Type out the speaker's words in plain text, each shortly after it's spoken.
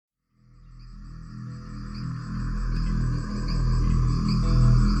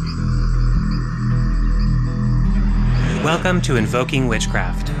Welcome to Invoking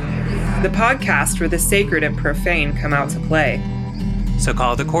Witchcraft, the podcast where the sacred and profane come out to play. So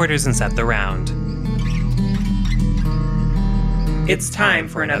call the quarters and set the round. It's time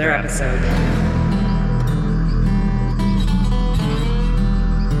for another episode.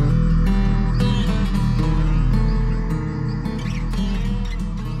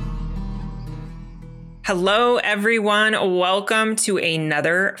 Hello, everyone. Welcome to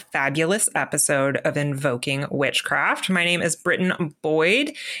another fabulous episode of Invoking Witchcraft. My name is Britton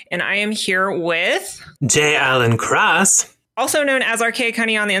Boyd, and I am here with J. Allen Cross, also known as Archaic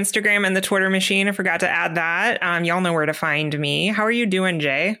Honey on the Instagram and the Twitter machine. I forgot to add that. Y'all know where to find me. How are you doing,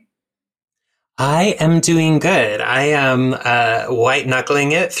 Jay? I am doing good. I am white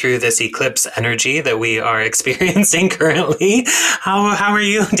knuckling it through this eclipse energy that we are experiencing currently. How are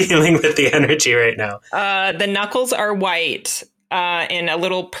you dealing with the energy right now? The knuckles are white and a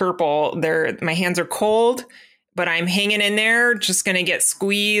little purple. My hands are cold, but I'm hanging in there, just going to get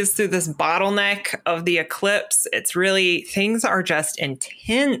squeezed through this bottleneck of the eclipse. It's really, things are just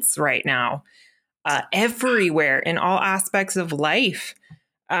intense right now, everywhere in all aspects of life.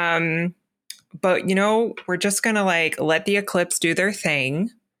 But, you know, we're just going to let the eclipse do their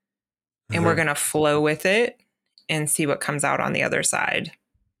thing, and we're going to flow with it and see what comes out on the other side.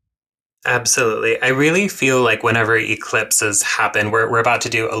 Absolutely. I really feel like whenever eclipses happen, we're about to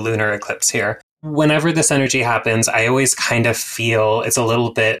do a lunar eclipse here. Whenever this energy happens, I always kind of feel it's a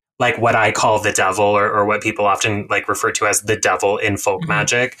little bit like what I call the devil, or what people often refer to as the devil in folk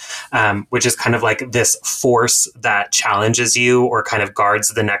magic, which is kind of like this force that challenges you or kind of guards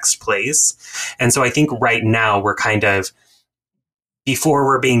the next place. And so I think right now we're kind of, before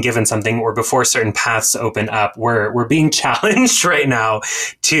we're being given something or before certain paths open up, we're being challenged right now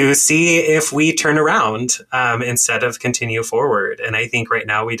to see if we turn around instead of continue forward. And I think right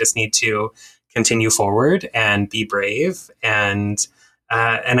now we just need to continue forward and be brave. And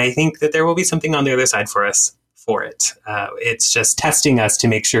I think that there will be something on the other side for us for it. It's just testing us to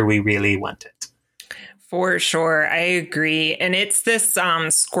make sure we really want it. For sure. I agree. And it's this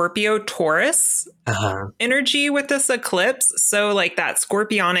Scorpio Taurus energy with this eclipse. So that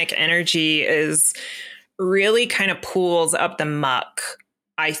scorpionic energy is really kind of pulls up the muck,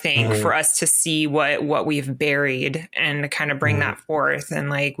 I think, for us to see what we've buried and to kind of bring that forth. And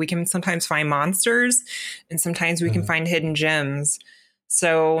we can sometimes find monsters, and sometimes we can find hidden gems.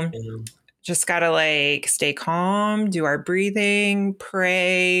 So just gotta stay calm, do our breathing,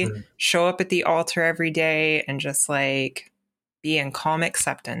 pray, show up at the altar every day, and just be in calm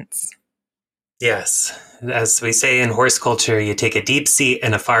acceptance. Yes. As we say in horse culture, you take a deep seat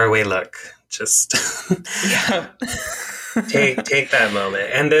and a faraway look. Just take that moment.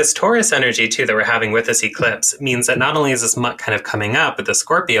 And this Taurus energy too that we're having with this eclipse means that not only is this muck kind of coming up with the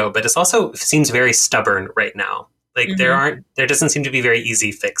Scorpio, but it also seems very stubborn right now. There doesn't seem to be very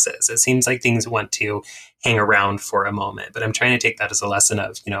easy fixes. It seems like things want to hang around for a moment, but I'm trying to take that as a lesson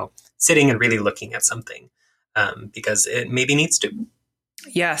of, sitting and really looking at something, because it maybe needs to.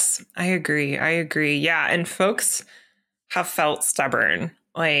 Yes, I agree. Yeah. And folks have felt stubborn,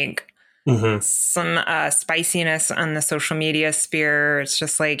 some spiciness on the social media sphere. It's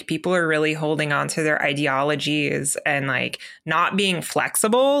just people are really holding on to their ideologies and not being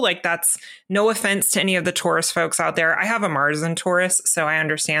flexible. That's no offense to any of the Taurus folks out there. I have a Mars in Taurus, so I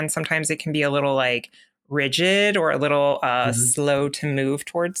understand sometimes it can be a little rigid or a little slow to move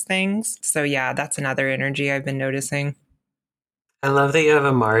towards things. So yeah, that's another energy I've been noticing. I love that you have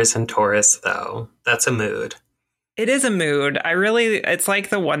a Mars in Taurus, though. That's a mood. It is a mood. It's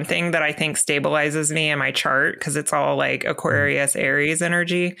the one thing that I think stabilizes me in my chart, because it's all Aquarius, Aries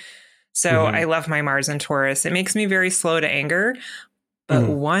energy. So I love my Mars in Taurus. It makes me very slow to anger. But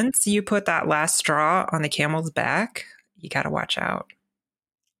once you put that last straw on the camel's back, you got to watch out.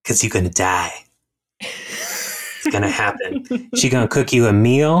 Because you're going to die. It's going to happen. She's going to cook you a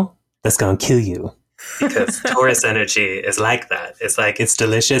meal that's going to kill you. Because Taurus energy is like that. It's it's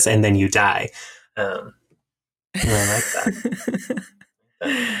delicious and then you die. I like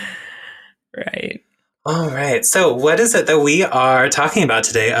that. Right. All right. So what is it that we are talking about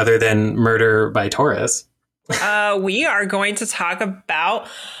today other than murder by Taurus? We are going to talk about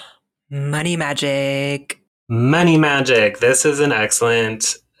money magic. Money magic. This is an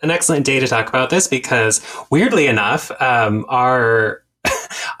excellent day to talk about this because, weirdly enough, our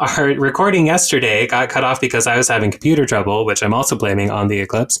recording yesterday got cut off because I was having computer trouble, which I'm also blaming on the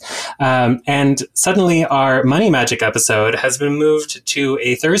eclipse. And suddenly our Money Magic episode has been moved to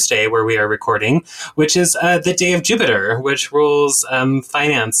a Thursday where we are recording, which is the day of Jupiter, which rules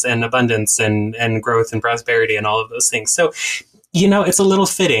finance and abundance and growth and prosperity and all of those things. So It's a little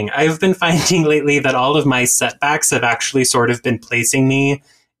fitting. I've been finding lately that all of my setbacks have actually sort of been placing me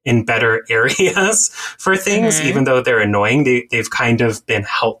in better areas for things, even though they're annoying. They've kind of been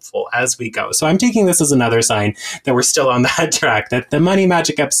helpful as we go. So I'm taking this as another sign that we're still on that track, that the Money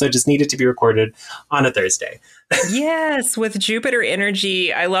Magic episode just needed to be recorded on a Thursday. Yes, with Jupiter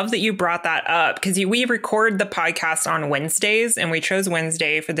energy. I love that you brought that up because we record the podcast on Wednesdays, and we chose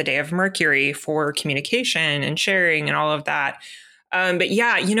Wednesday for the day of Mercury for communication and sharing and all of that. But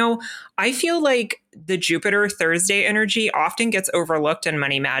yeah, I feel like the Jupiter Thursday energy often gets overlooked in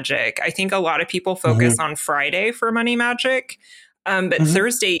Money Magic. I think a lot of people focus on Friday for Money Magic. But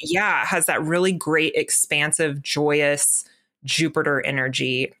Thursday, has that really great, expansive, joyous Jupiter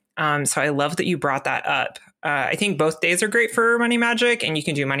energy. So I love that you brought that up. I think both days are great for Money Magic, and you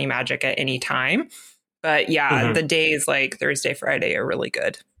can do Money Magic at any time. But the days like Thursday, Friday are really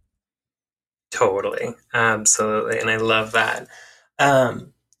good. Totally. Absolutely. And I love that.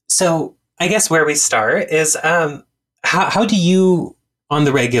 So I guess where we start is how do you, on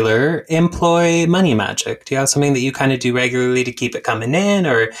the regular, employ Money Magic? Do you have something that you kind of do regularly to keep it coming in,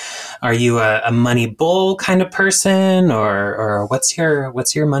 or are you a money bull kind of person, or what's your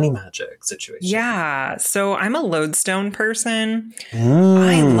Money Magic situation? Yeah, so I'm a lodestone person.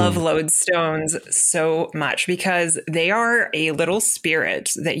 I love lodestones so much because they are a little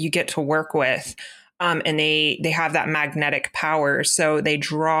spirit that you get to work with. And they have that magnetic power, so they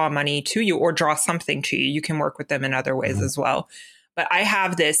draw money to you or draw something to you. You can work with them in other ways as well. But I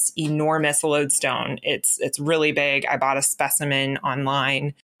have this enormous lodestone. It's really big. I bought a specimen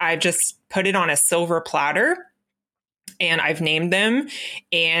online. I just put it on a silver platter, and I've named them.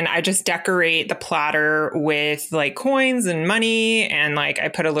 And I just decorate the platter with like coins and money. And like I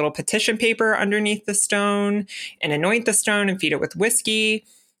put a little petition paper underneath the stone and anoint the stone and feed it with whiskey.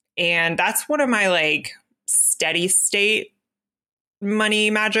 And that's one of my like steady state Money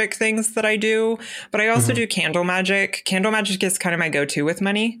Magic things that I do. But I also do candle magic. Candle magic is kind of my go-to with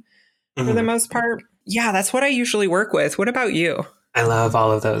money for the most part. Yeah, that's what I usually work with. What about you? I love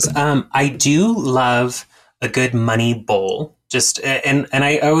all of those. I do love a good money bowl. And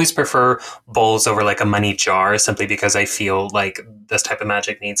I always prefer bowls over like a money jar, simply because I feel like this type of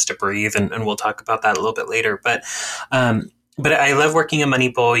magic needs to breathe, and we'll talk about that a little bit later. But I love working a money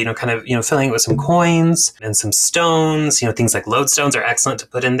bowl, filling it with some coins and some stones. Things like lodestones are excellent to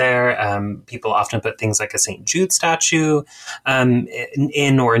put in there. People often put things like a St. Jude statue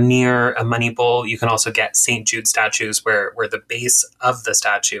in or near a money bowl. You can also get St. Jude statues where the base of the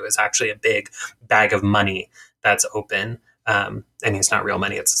statue is actually a big bag of money that's open. It's not real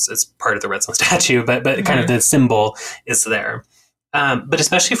money. It's part of the Redstone statue, but kind of the symbol is there. But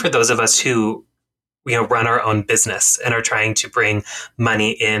especially for those of us who run our own business and are trying to bring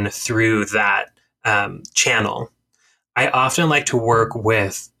money in through that channel, I often like to work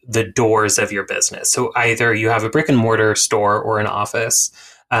with the doors of your business. So either you have a brick and mortar store or an office,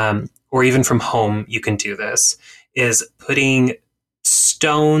 or even from home, you can do this, is putting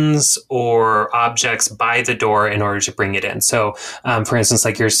stones or objects by the door in order to bring it in. So, for instance,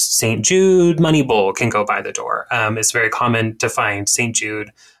 like your St. Jude money bowl can go by the door. It's very common to find St. Jude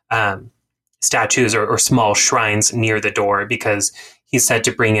statues or small shrines near the door, because he's said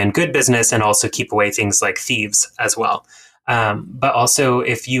to bring in good business and also keep away things like thieves as well. But also,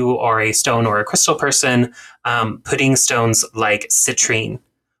 if you are a stone or a crystal person, putting stones like citrine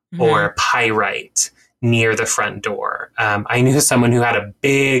or pyrite near the front door. I knew someone who had a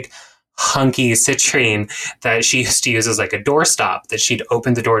big, hunky citrine that she used to use as like a doorstop, that she'd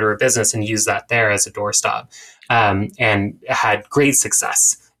open the door to her business and use that there as a doorstop, and had great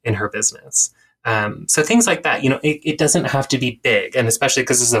success in her business. So things like that, it doesn't have to be big. And especially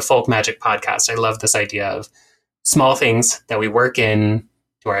because this is a folk magic podcast, I love this idea of small things that we work in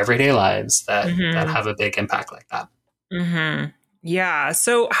to our everyday lives that have a big impact like that. Yeah.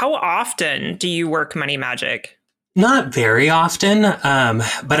 So how often do you work Money Magic? Not very often,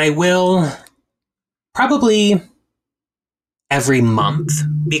 but I will probably every month,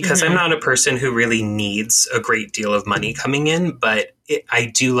 because I'm not a person who really needs a great deal of money coming in, but I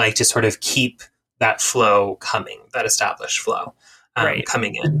do like to sort of keep that flow coming, that established flow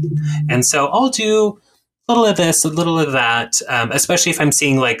coming in. And so I'll do a little of this, a little of that, especially if I'm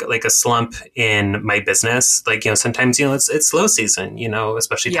seeing like a slump in my business. Like, sometimes, it's slow season,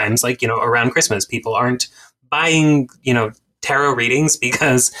 especially times like, around Christmas, people aren't buying, tarot readings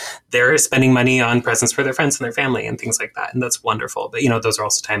because they're spending money on presents for their friends and their family and things like that. And that's wonderful. But, those are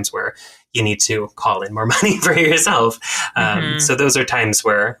also times where you need to call in more money for yourself. So those are times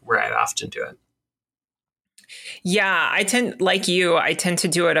where I often do it. Yeah, I tend to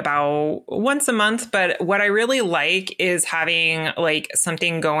do it about once a month. But what I really like is having like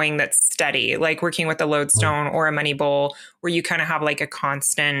something going that's steady, like working with a lodestone or a money bowl, where you kind of have like a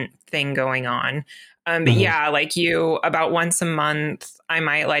constant thing going on. But yeah, like you, about once a month, I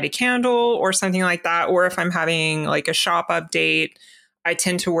might light a candle or something like that. Or if I'm having like a shop update, I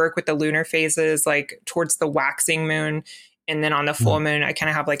tend to work with the lunar phases, like towards the waxing moon. And then on the full moon, I kind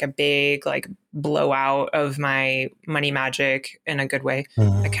of have like a big like blowout of my money magic in a good way.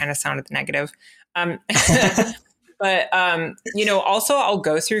 That kind of sounded negative. Um, but, also I'll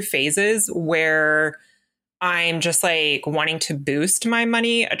go through phases where I'm just like wanting to boost my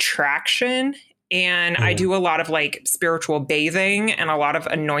money attraction. And I do a lot of like spiritual bathing and a lot of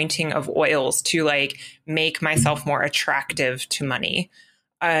anointing of oils to like make myself more attractive to money,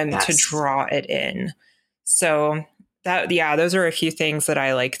 to draw it in. So those are a few things that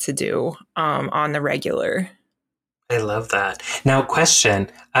I like to do on the regular. I love that. Now, question,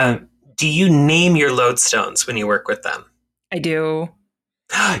 do you name your lodestones when you work with them? I do.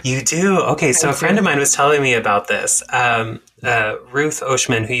 You do? Okay, so a friend of mine was telling me about this. Ruth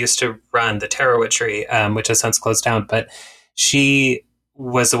Oshman, who used to run the Tarot Witchery, which has since closed down, but she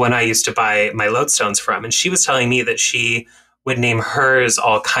was the one I used to buy my lodestones from. And she was telling me that she would name hers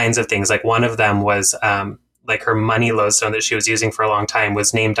all kinds of things. Like one of them was like her money lodestone that she was using for a long time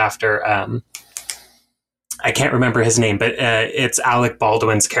was named after... I can't remember his name, but it's Alec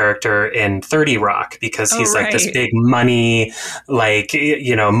Baldwin's character in 30 Rock, because he's like this big money, like,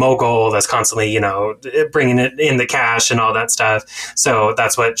 mogul that's constantly, bringing it in the cash and all that stuff. So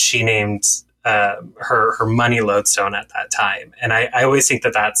that's what she named her money lodestone at that time. And I always think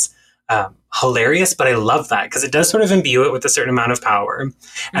that that's hilarious, but I love that because it does sort of imbue it with a certain amount of power.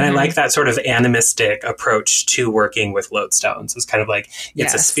 And I like that sort of animistic approach to working with lodestones. It's kind of like,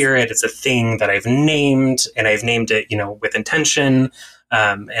 it's a spirit, it's a thing that I've named, and I've named it, with intention.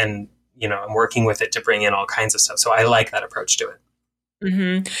 And, I'm working with it to bring in all kinds of stuff. So I like that approach to it.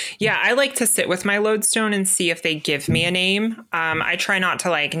 Yeah, I like to sit with my lodestone and see if they give me a name. I try not to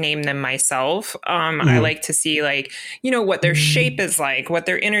like name them myself. I like to see like, what their shape is like, what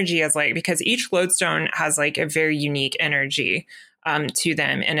their energy is like, because each lodestone has like a very unique energy to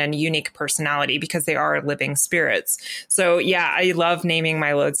them and a unique personality because they are living spirits. So yeah, I love naming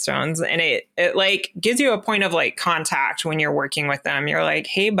my lodestones, and it like gives you a point of like contact when you're working with them. You're like,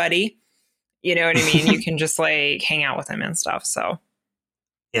 hey buddy, you know what I mean? You can just like hang out with them and stuff. So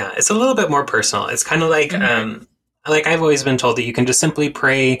yeah, it's a little bit more personal. It's kind of like, like I've always been told that you can just simply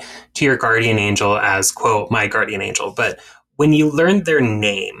pray to your guardian angel as, quote, my guardian angel. But when you learn their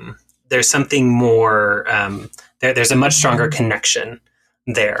name, there's something more, there's a much stronger connection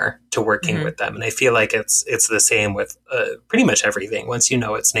there to working with them. And I feel like it's the same with pretty much everything. Once you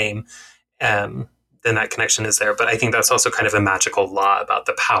know its name, then that connection is there. But I think that's also kind of a magical law about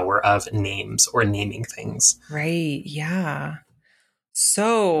the power of names or naming things. Right. Yeah.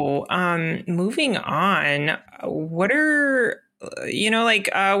 So, moving on, what are,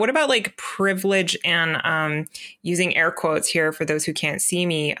 what about like privilege and, using air quotes here for those who can't see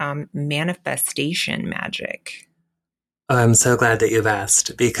me, manifestation magic? I'm so glad that you've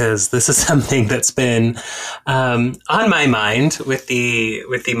asked, because this is something that's been on my mind with the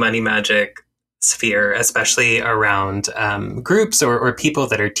money magic sphere, especially around groups or people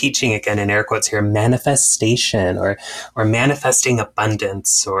that are teaching, again in air quotes here, manifestation or manifesting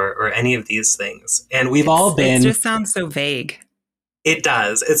abundance or any of these things. And we've all been... It just sounds so vague. It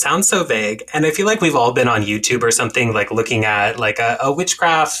does. It sounds so vague. And I feel like we've all been on YouTube or something, like looking at like a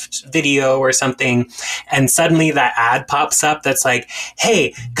witchcraft video or something. And suddenly that ad pops up that's like,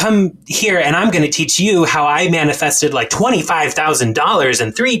 hey, come here and I'm going to teach you how I manifested like $25,000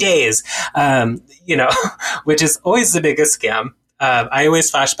 in 3 days, which is always the biggest scam. I always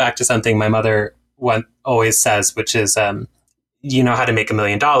flash back to something my mother always says, which is, you know how to make $1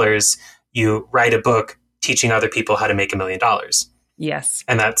 million. You write a book teaching other people how to make $1 million. Yes.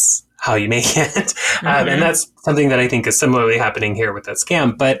 And that's how you make it. And that's something that I think is similarly happening here with that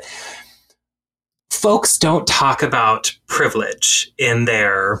scam. But folks don't talk about privilege in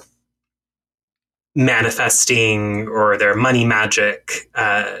their manifesting or their money magic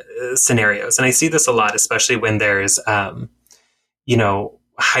scenarios. And I see this a lot, especially when there's,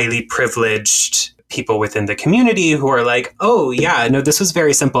 highly privileged people within the community who are like, oh yeah, no, this was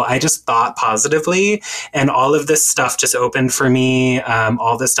very simple. I just thought positively and all of this stuff just opened for me.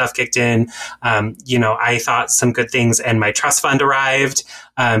 All this stuff kicked in. I thought some good things and my trust fund arrived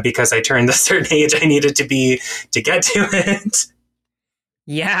because I turned the certain age I needed to be to get to it.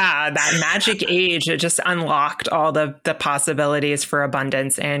 Yeah, that magic age, it just unlocked all the possibilities for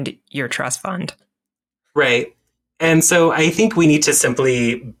abundance and your trust fund. Right. And so I think we need to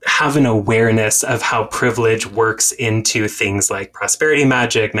simply have an awareness of how privilege works into things like prosperity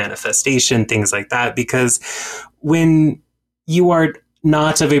magic, manifestation, things like that. Because when you are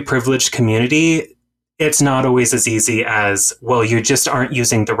not of a privileged community, it's not always as easy as, well, you just aren't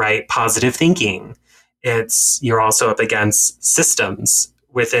using the right positive thinking. You're also up against systems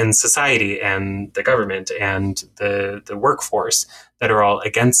within society and the government and the workforce that are all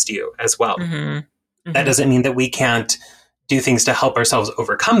against you as well. Mm-hmm. Mm-hmm. That doesn't mean that we can't do things to help ourselves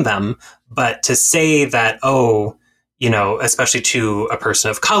overcome them, but to say that, especially to a person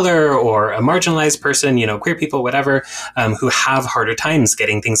of color or a marginalized person, queer people, whatever, who have harder times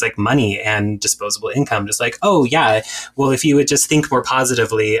getting things like money and disposable income, just like, oh yeah, well, if you would just think more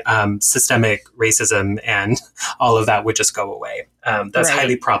positively, systemic racism and all of that would just go away. That's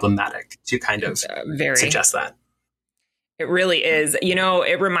highly problematic to kind of suggest that. It really is.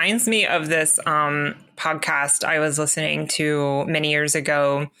 It reminds me of this podcast I was listening to many years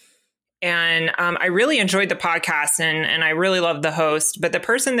ago. And I really enjoyed the podcast and I really loved the host. But the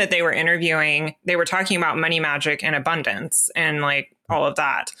person that they were interviewing, they were talking about money magic and abundance and like all of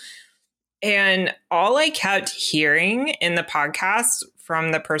that. And all I kept hearing in the podcast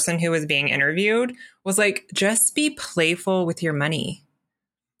from the person who was being interviewed was like, just be playful with your money.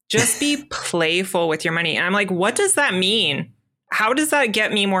 Just be playful with your money. And I'm like, what does that mean? How does that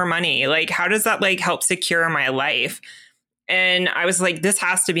get me more money? Like, how does that like help secure my life? And I was like, this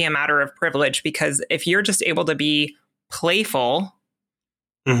has to be a matter of privilege, because if you're just able to be playful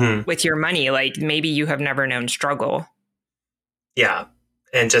with your money, like maybe you have never known struggle. Yeah.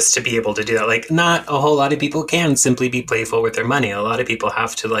 And just to be able to do that, like not a whole lot of people can simply be playful with their money. A lot of people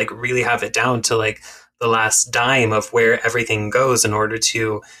have to like really have it down to like the last dime of where everything goes in order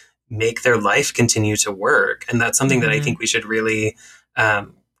to make their life continue to work. And that's something that I think we should really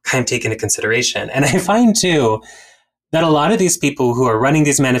kind of take into consideration. And I find too that a lot of these people who are running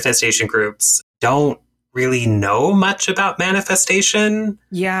these manifestation groups don't really know much about manifestation.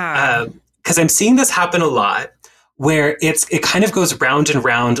 Yeah. Because I'm seeing this happen a lot, where it kind of goes round and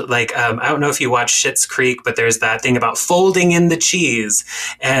round. Like, I don't know if you watch Schitt's Creek, but there's that thing about folding in the cheese,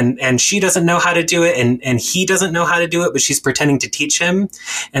 and she doesn't know how to do it, and he doesn't know how to do it, but she's pretending to teach him.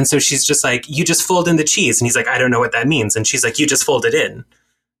 And so she's just like, you just fold in the cheese. And he's like, I don't know what that means. And she's like, you just fold it in.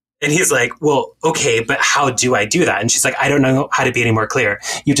 And he's like, well, okay, but how do I do that? And she's like, I don't know how to be any more clear.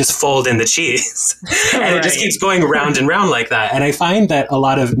 You just fold in the cheese. And it just keeps going round and round like that. And I find that a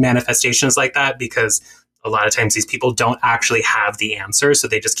lot of manifestations like that, because a lot of times these people don't actually have the answer. So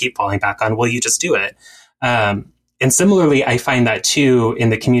they just keep falling back on, well, you just do it. And similarly, I find that too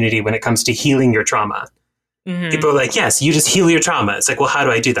in the community when it comes to healing your trauma. Mm-hmm. People are like, yes, you just heal your trauma. It's like, well, how do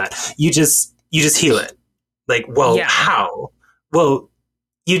I do that? You just heal it. Like, well, how? Well,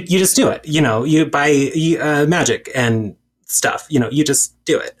 you just do it. You buy magic and stuff. You just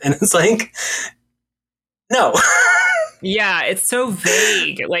do it. And it's like, no. Yeah, it's so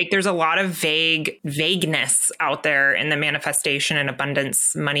vague. Like there's a lot of vagueness out there in the manifestation and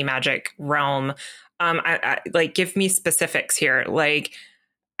abundance money magic realm. I like, give me specifics here. Like,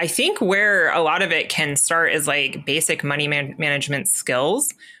 I think where a lot of it can start is like basic money management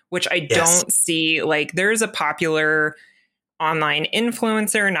skills, which I don't see. Like there's a popular online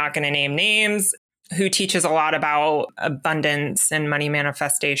influencer, not going to name names, who teaches a lot about abundance and money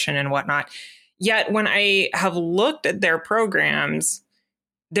manifestation and whatnot. Yet when I have looked at their programs,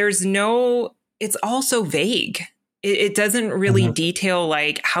 it's all so vague. It doesn't really detail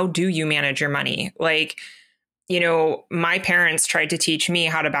like, how do you manage your money? Like, my parents tried to teach me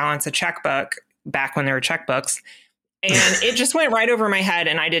how to balance a checkbook back when there were checkbooks. And it just went right over my head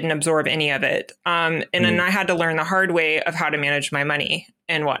and I didn't absorb any of it. And then I had to learn the hard way of how to manage my money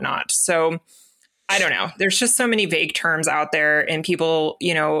and whatnot. So I don't know. There's just so many vague terms out there, and people,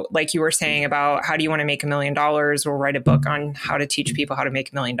 like you were saying about how do you want to make $1 million? We'll write a book on how to teach people how to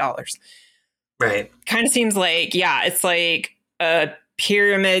make $1 million. Right. Kind of seems like, it's like a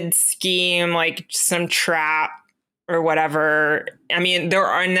pyramid scheme, like some trap or whatever. I mean,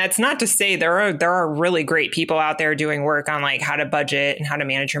 and that's not to say there are really great people out there doing work on like how to budget and how to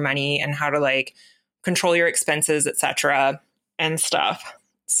manage your money and how to like control your expenses, etc. and stuff.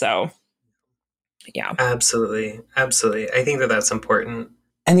 So yeah. Absolutely. I think that that's important.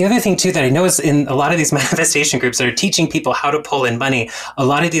 And the other thing too that I know is in a lot of these manifestation groups that are teaching people how to pull in money, a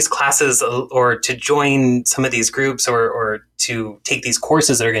lot of these classes or to join some of these groups or to take these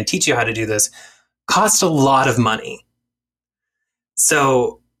courses that are going to teach you how to do this cost a lot of money.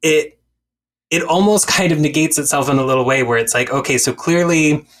 So it almost kind of negates itself in a little way where it's like, okay, so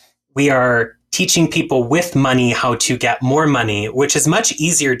clearly we are teaching people with money how to get more money, which is much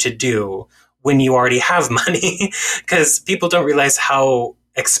easier to do when you already have money, because people don't realize how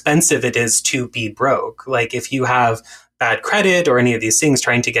expensive it is to be broke. Like if you have bad credit or any of these things,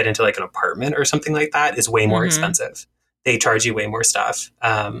 trying to get into like an apartment or something like that is way more expensive. They charge you way more stuff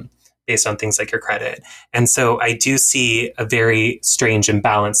based on things like your credit. And so I do see a very strange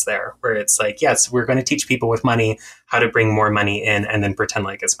imbalance there where it's like, yes, we're going to teach people with money how to bring more money in and then pretend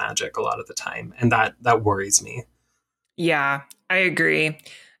like it's magic a lot of the time. And that worries me. Yeah, I agree.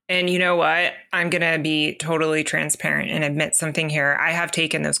 And you know what? I'm going to be totally transparent and admit something here. I have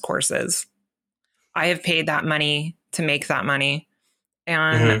taken those courses. I have paid that money to make that money.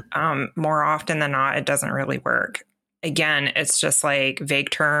 And more often than not, it doesn't really work. Again, it's just like vague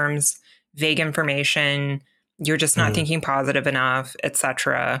terms, vague information. You're just not thinking positive enough,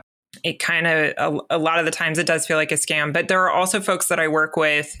 etc. It kind of, a lot of the times it does feel like a scam. But there are also folks that I work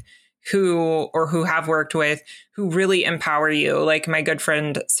with who have worked with who really empower you. Like my good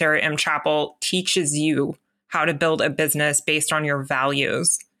friend, Sarah M. Chappell, teaches you how to build a business based on your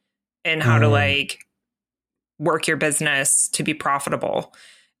values and how to like work your business to be profitable.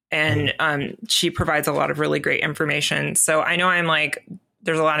 And she provides a lot of really great information. So I know I'm like,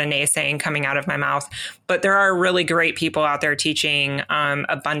 there's a lot of naysaying coming out of my mouth, but there are really great people out there teaching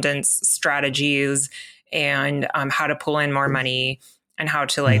abundance strategies and how to pull in more money and how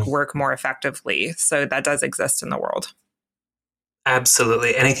to like work more effectively. So that does exist in the world.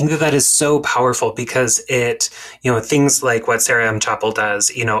 Absolutely. And I think that is so powerful because it, things like what Sarah M. Chappell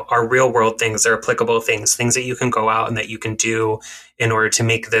does, are real world things, they're applicable things that you can go out and that you can do in order to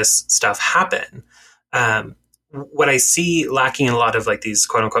make this stuff happen. What I see lacking in a lot of like these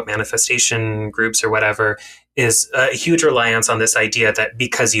quote unquote manifestation groups or whatever is a huge reliance on this idea that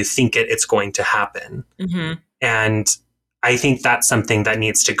because you think it, it's going to happen. And I think that's something that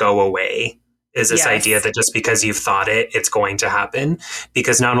needs to go away. Is this idea that just because you've thought it, it's going to happen?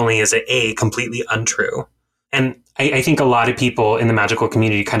 Because not only is it completely untrue, and I think a lot of people in the magical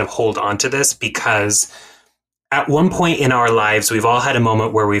community kind of hold on to this because at one point in our lives, we've all had a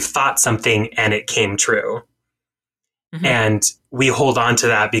moment where we've thought something and it came true. And we hold on to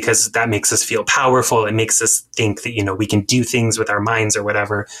that because that makes us feel powerful. It makes us think that, we can do things with our minds or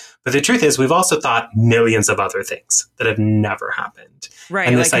whatever. But the truth is, we've also thought millions of other things that have never happened. Right.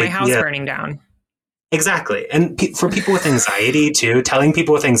 And like my house burning down. Exactly. And for people with anxiety too, telling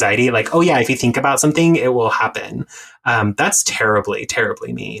people with anxiety, like, oh yeah, if you think about something, it will happen. That's terribly,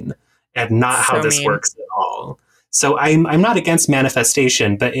 terribly mean and not how this works at all. So I'm not against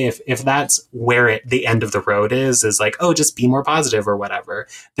manifestation, but if that's where the end of the road is like, oh, just be more positive or whatever.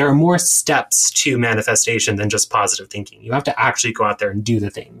 There are more steps to manifestation than just positive thinking. You have to actually go out there and do the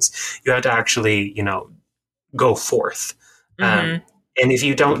things. You have to actually, go forth. And if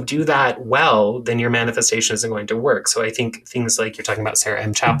you don't do that well, then your manifestation isn't going to work. So I think things like you're talking about Sarah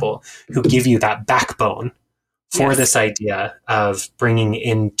M. Chappell, who give you that backbone for this idea of bringing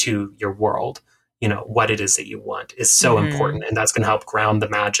into your world, what it is that you want is so important. And that's going to help ground the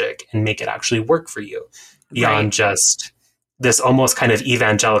magic and make it actually work for you beyond just this almost kind of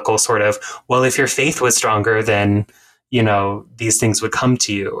evangelical sort of, well, if your faith was stronger, then, these things would come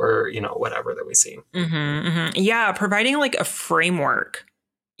to you or, whatever that we see. Yeah. Providing like a framework,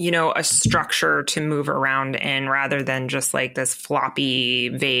 a structure to move around in rather than just like this floppy,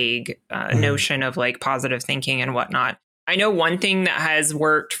 vague notion of like positive thinking and whatnot. I know one thing that has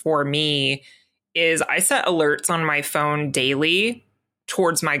worked for me is I set alerts on my phone daily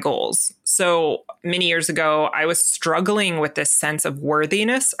towards my goals. So many years ago, I was struggling with this sense of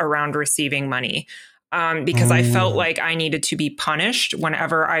worthiness around receiving money because I felt like I needed to be punished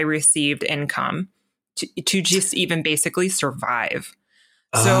whenever I received income to just even basically survive.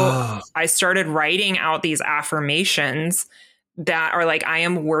 So I started writing out these affirmations that are like, I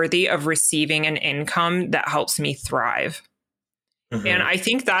am worthy of receiving an income that helps me thrive. And I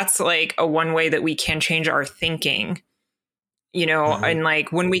think that's like a one way that we can change our thinking, and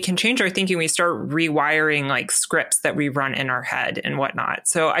like when we can change our thinking, we start rewiring like scripts that we run in our head and whatnot.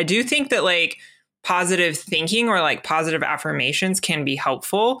 So I do think that like positive thinking or like positive affirmations can be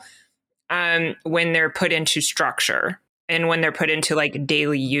helpful when they're put into structure and when they're put into like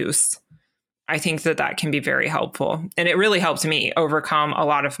daily use. I think that can be very helpful. And it really helped me overcome a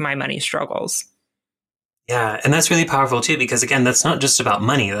lot of my money struggles. Yeah, and that's really powerful too, because again, that's not just about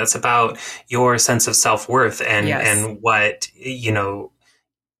money. That's about your sense of self-worth and what,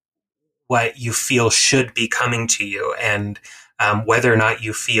 what you feel should be coming to you and whether or not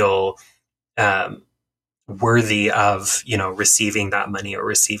you feel worthy of, receiving that money or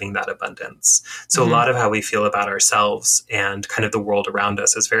receiving that abundance. So a lot of how we feel about ourselves and kind of the world around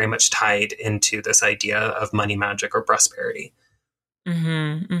us is very much tied into this idea of money magic or prosperity.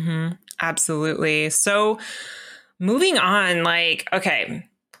 Absolutely. So moving on, like, okay,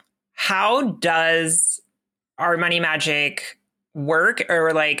 how does our money magic work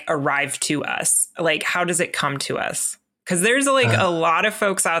or like arrive to us? Like, how does it come to us? Because there's like a lot of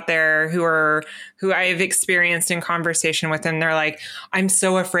folks out there who I've experienced in conversation with, and they're like, I'm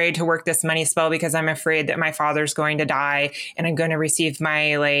so afraid to work this money spell because I'm afraid that my father's going to die and I'm going to receive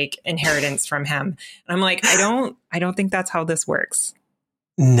my like inheritance from him. And I'm like, I don't think that's how this works.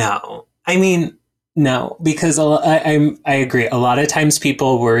 No, I mean, no, because I agree. A lot of times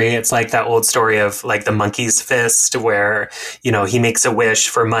people worry it's like that old story of like the monkey's fist where, you know, he makes a wish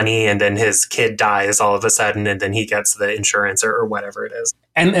for money and then his kid dies all of a sudden and then he gets the insurance or whatever it is.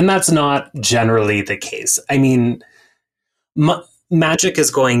 And that's not generally the case. I mean, magic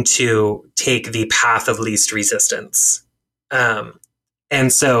is going to take the path of least resistance.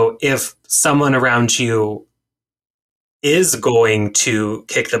 And so if someone around you is going to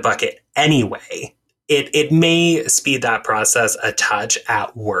kick the bucket anyway, it may speed that process a touch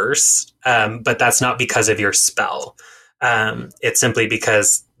at worst, but that's not because of your spell. It's simply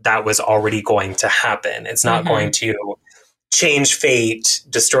because that was already going to happen. It's not going to change fate,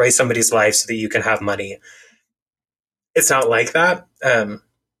 destroy somebody's life so that you can have money. It's not like that. I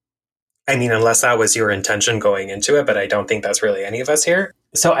mean, unless that was your intention going into it, but I don't think that's really any of us here.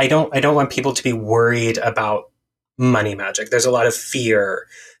 So I don't want people to be worried about money magic. There's a lot of fear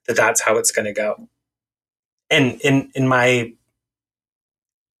that that's how it's going to go. And in my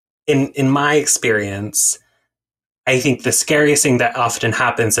experience, I think the scariest thing that often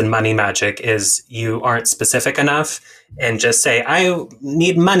happens in money magic is you aren't specific enough and just say, I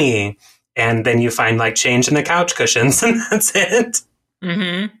need money. And then you find like change in the couch cushions and that's it.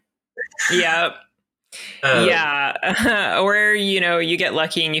 Mm-hmm. Yep. Yeah. Or, you know, you get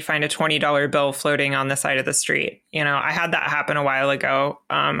lucky and you find a $20 bill floating on the side of the street. You know, I had that happen a while ago.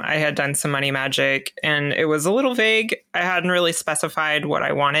 I had done some money magic and it was a little vague. I hadn't really specified what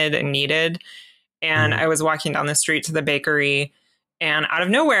I wanted and needed. And I was walking down the street to the bakery and out of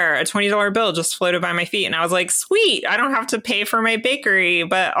nowhere, a $20 bill just floated by my feet. And I was like, sweet, I don't have to pay for my bakery,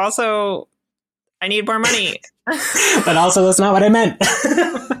 but also I need more money. But also that's not what I meant.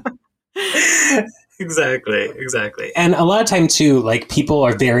 Exactly. And a lot of time too, like people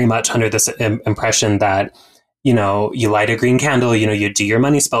are very much under this impression that, you know, you light a green candle, you know, you do your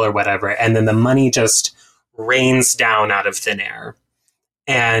money spell or whatever, and then the money just rains down out of thin air.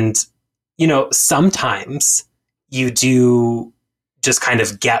 And, you know, sometimes you do just kind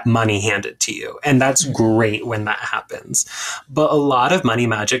of get money handed to you. And that's great when that happens. But a lot of money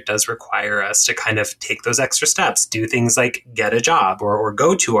magic does require us to kind of take those extra steps, do things like get a job or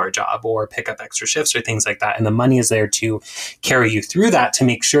go to our job or pick up extra shifts or things like that. And the money is there to carry you through that to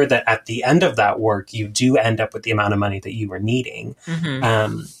make sure that at the end of that work, you do end up with the amount of money that you were needing.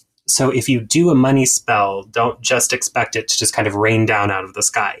 So if you do a money spell, don't just expect it to just kind of rain down out of the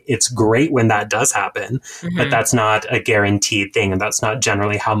sky. It's great when that does happen, but that's not a guaranteed thing. And that's not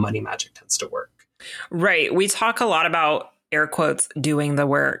generally how money magic tends to work. Right. We talk a lot about, air quotes, doing the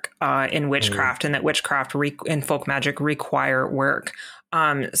work in witchcraft, and that witchcraft and folk magic require work.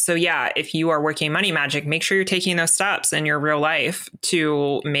 So yeah, if you are working money magic, make sure you're taking those steps in your real life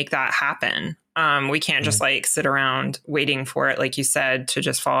to make that happen. We can't just like sit around waiting for it, like you said, to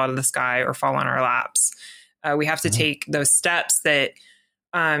just fall out of the sky or fall on our laps. We have to take those steps that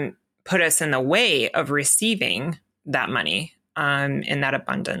put us in the way of receiving that money in that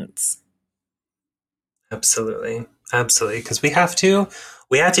abundance. Absolutely. Because we have to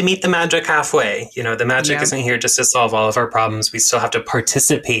meet the magic halfway. You know, the magic isn't here just to solve all of our problems. We still have to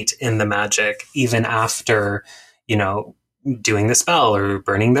participate in the magic even after, you know, doing the spell or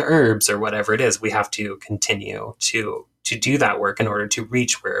burning the herbs or whatever it is. We have to continue to do that work in order to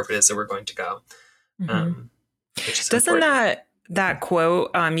reach wherever it is that we're going to go. Doesn't that quote,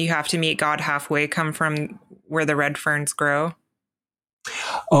 you have to meet God halfway, come from where the red ferns grow?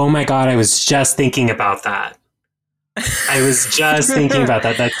 Oh my God, I was just thinking about that. That's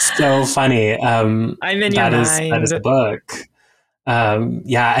so funny. I'm in your mind. That is a book.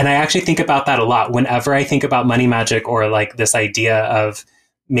 Yeah, and I actually think about that a lot. Whenever I think about money magic or like this idea of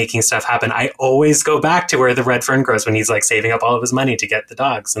making stuff happen, I always go back to where the red fern grows when he's like saving up all of his money to get the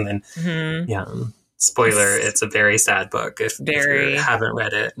dogs. And then, spoiler, it's a very sad book if you haven't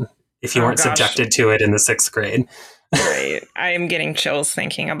read it, if you weren't subjected to it in the 6th grade. Right. I am getting chills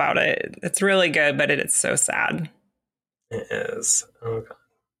thinking about it. It's really good, but it's so sad. It is. Oh, God.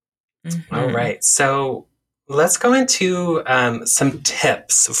 All right. So let's go into some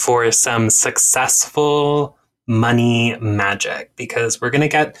tips for some successful money magic, because we're gonna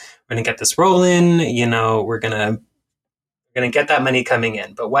get this rolling. You know, we're gonna We're going to get that money coming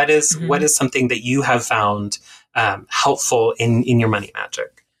in. But what is something that you have found helpful in your money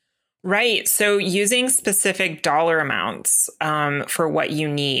magic? Right. So using specific dollar amounts for what you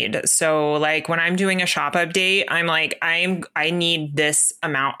need. So like when I'm doing a shop update, I'm like, I need this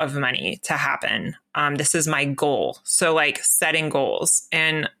amount of money to happen. This is my goal. So like setting goals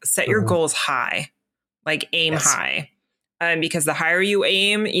and set your goals high, like aim high. Because the higher you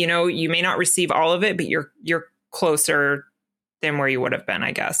aim, you may not receive all of it, but you're closer than where you would have been,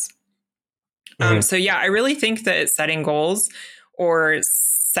 I guess. So yeah, I really think that setting goals or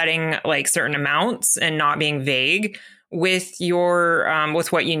setting like certain amounts and not being vague with your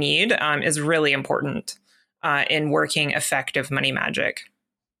with what you need is really important in working effective money magic.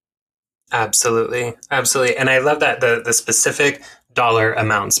 Absolutely. And I love that the specific dollar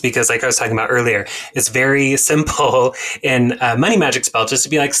amounts, because like I was talking about earlier, it's very simple in a money magic spell just to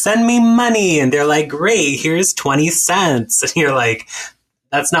be like, send me money. And they're like, great, here's 20 cents. And you're like,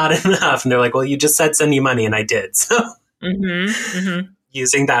 that's not enough. And they're like, well, you just said send me money. And I did. So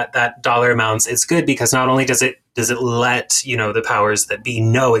using that dollar amounts is good, because not only does it let, the powers that be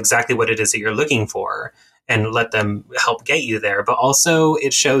know exactly what it is that you're looking for and let them help get you there, but also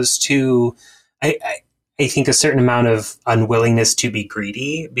it shows to, I think, a certain amount of unwillingness to be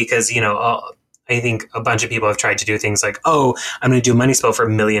greedy, because, I think a bunch of people have tried to do things like, oh, I'm going to do a money spell for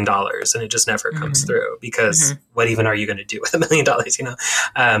 $1 million. And it just never comes through, because what even are you going to do with $1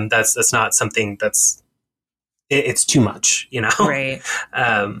 million? That's not something it's too much, Right.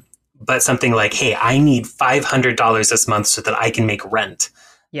 But something like, hey, I need $500 this month so that I can make rent.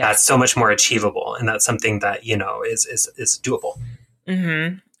 Yes. That's so much more achievable. And that's something that, is doable.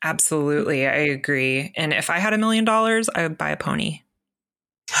 Absolutely. I agree. And if I had $1 million, I would buy a pony.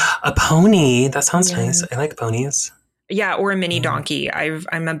 A pony? That sounds nice. I like ponies. Yeah, or a mini donkey.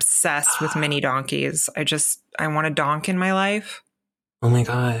 I'm obsessed with mini donkeys. I want a donk in my life. Oh my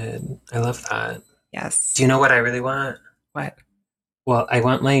God. I love that. Yes. Do you know what I really want? What? Well, I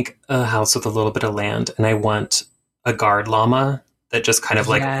want like a house with a little bit of land, and I want a guard llama that just kind of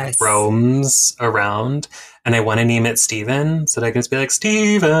like roams around, and I want to name it Steven, so that I can just be like,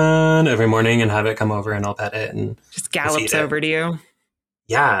 Steven, every morning and have it come over and I'll pet it and just gallops over to you.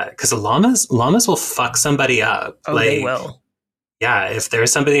 Yeah, because llamas will fuck somebody up. Oh, they will. Yeah, if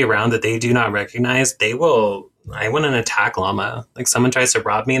there's somebody around that they do not recognize, they will. I want an attack llama. Like someone tries to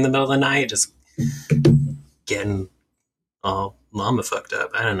rob me in the middle of the night, just getting all llama fucked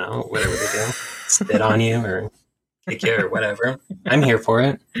up. I don't know, whatever they do, spit on you or kick you or whatever. I'm here for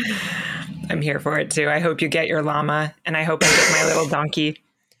it. I'm here for it too. I hope you get your llama, and I hope I get my little donkey.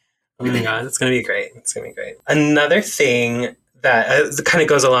 Oh my God, it's gonna be great. It's gonna be great. Another thing that kind of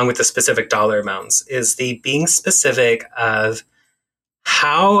goes along with the specific dollar amounts is the being specific of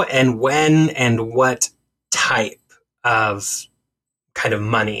how and when and what type of kind of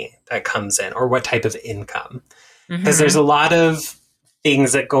money that comes in, or what type of income. Because there's a lot of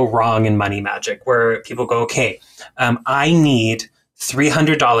things that go wrong in money magic where people go, okay, I need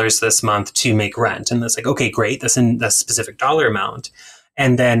 $300 this month to make rent. And that's like, okay, great. That's in a specific dollar amount.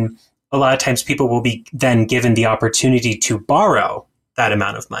 And then a lot of times people will be then given the opportunity to borrow that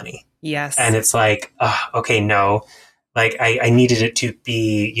amount of money. Yes. And it's like, okay, no, like I needed it to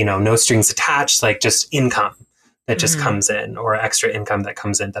be, no strings attached, like just income that just comes in, or extra income that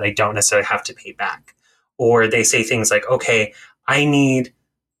comes in that I don't necessarily have to pay back. Or they say things like, okay, I need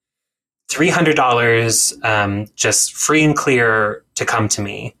 $300 just free and clear to come to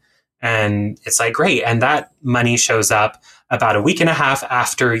me. And it's like, great. And that money shows up about a week and a half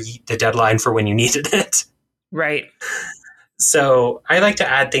after the deadline for when you needed it. Right. So I like to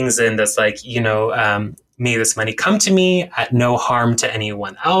add things in that's like, may this money come to me at no harm to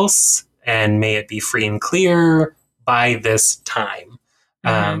anyone else, and may it be free and clear by this time.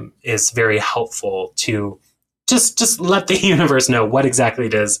 Is very helpful to just let the universe know what exactly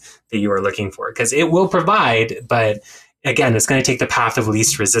it is that you are looking for, because it will provide, but again, it's going to take the path of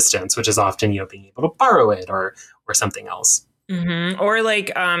least resistance, which is often, being able to borrow it or something else. Or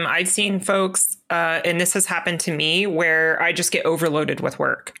like, I've seen folks, and this has happened to me, where I just get overloaded with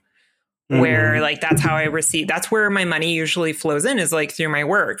work, where like, that's how I receive, that's where my money usually flows in, is like through my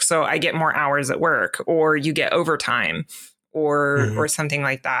work. So I get more hours at work, or you get overtime, or something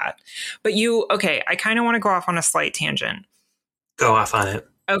like that. But I kind of want to go off on a slight tangent. Go off on it.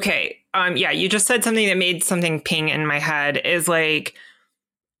 Okay. You just said something that made something ping in my head, is like,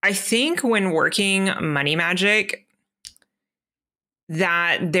 I think when working money magic,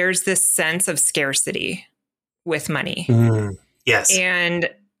 that there's this sense of scarcity with money. Yes. And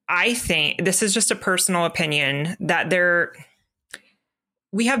I think, this is just a personal opinion, that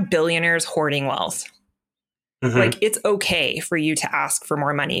we have billionaires hoarding wealth. Like, it's okay for you to ask for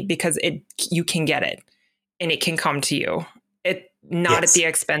more money because you can get it and it can come to you. Not at the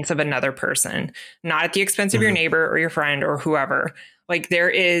expense of another person, not at the expense of your neighbor or your friend or whoever. Like, there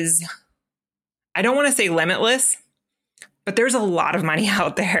is, I don't want to say limitless, but there's a lot of money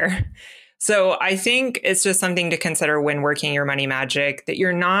out there. So I think it's just something to consider when working your money magic, that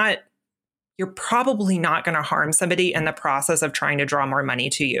you're probably not going to harm somebody in the process of trying to draw more money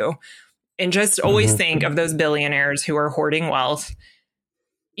to you. And just always think of those billionaires who are hoarding wealth.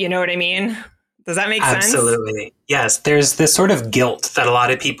 You know what I mean? Does that make sense? Absolutely. Yes. There's this sort of guilt that a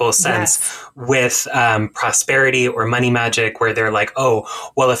lot of people sense with prosperity or money magic, where they're like, oh,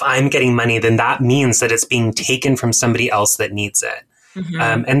 well, if I'm getting money, then that means that it's being taken from somebody else that needs it.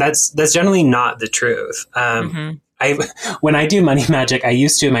 And that's generally not the truth. When I do money magic, I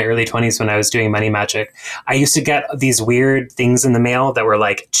used to in my early 20s when I was doing money magic, I used to get these weird things in the mail that were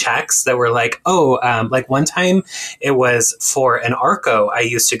like checks that were like, like one time it was for an Arco. I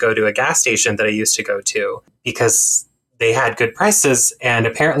used to go to a gas station that I used to go to because they had good prices. And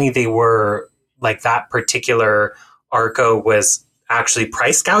apparently they were like, that particular Arco was actually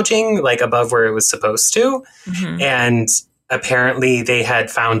price gouging, like above where it was supposed to. And apparently they had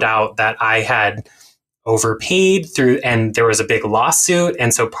found out that I had overpaid and there was a big lawsuit.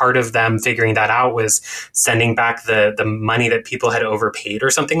 And so part of them figuring that out was sending back the money that people had overpaid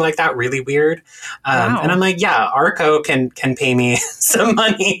or something like that. Really weird. And I'm like, yeah, Arco can pay me some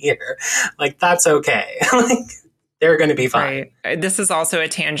money here. Like, that's okay. Like, they're going to be fine. Right. This is also a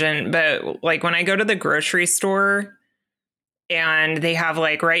tangent, but like when I go to the grocery store and they have,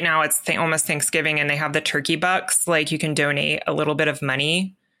 like, right now it's almost Thanksgiving and they have the turkey bucks, like you can donate a little bit of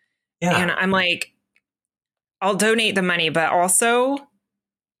money. Yeah. And I'm like, I'll donate the money, but also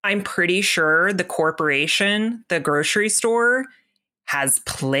I'm pretty sure the corporation, the grocery store, has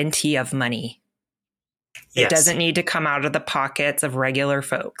plenty of money. Yes. It doesn't need to come out of the pockets of regular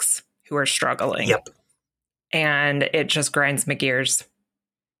folks who are struggling. Yep. And it just grinds my gears.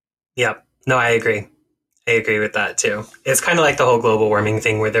 Yep. No, I agree. I agree with that too. It's kind of like the whole global warming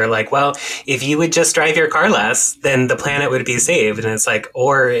thing where they're like, well, if you would just drive your car less, then the planet would be saved. And it's like,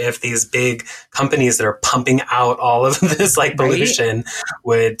 or if these big companies that are pumping out all of this like pollution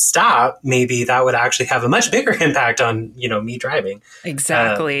would stop, maybe that would actually have a much bigger impact on, me driving.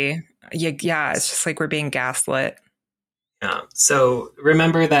 Exactly. Yeah. It's just like we're being gaslit. Yeah. So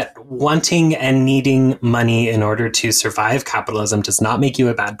remember that wanting and needing money in order to survive capitalism does not make you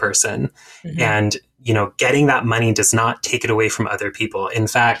a bad person. And, getting that money does not take it away from other people. In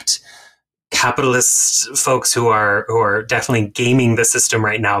fact, capitalist folks who are definitely gaming the system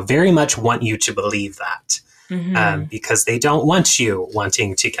right now very much want you to believe that because they don't want you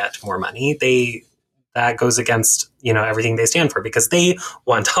wanting to get more money. That goes against, everything they stand for because they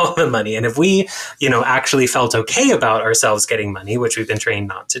want all the money. And if we, actually felt okay about ourselves getting money, which we've been trained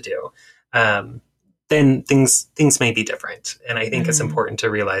not to do, then things may be different. And I think it's important to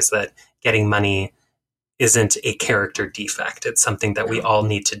realize that getting money isn't a character defect. It's something that we all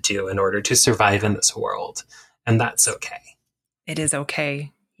need to do in order to survive in this world. And that's okay. It is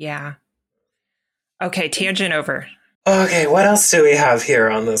okay. Yeah. Okay, tangent over. Okay, what else do we have here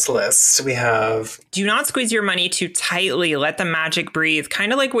on this list? We have... Do not squeeze your money too tightly. Let the magic breathe.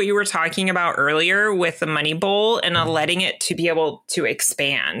 Kind of like what you were talking about earlier with the money bowl and letting it to be able to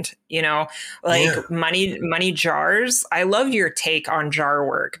expand, money jars. I love your take on jar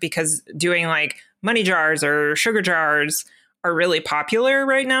work because doing like money jars or sugar jars are really popular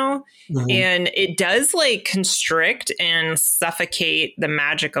right now. And it does like constrict and suffocate the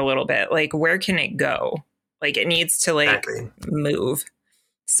magic a little bit. Like, where can it go? Like, it needs to like move.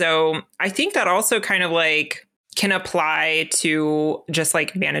 So I think that also kind of like can apply to just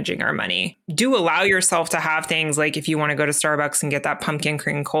like managing our money. Do allow yourself to have things like if you want to go to Starbucks and get that pumpkin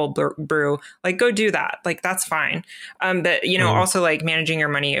cream cold brew, like go do that. Like, that's fine. But, also like managing your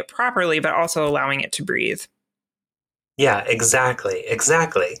money properly, but also allowing it to breathe. Yeah, exactly.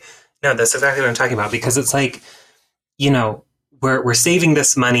 No, that's exactly what I'm talking about, because it's like, we're saving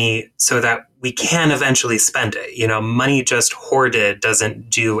this money so that we can eventually spend it. Money just hoarded doesn't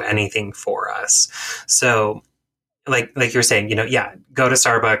do anything for us. So like you're saying, go to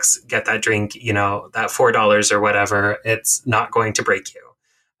Starbucks, get that drink, that $4 or whatever, it's not going to break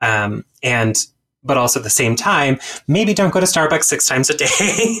you. But also at the same time, maybe don't go to Starbucks 6 times a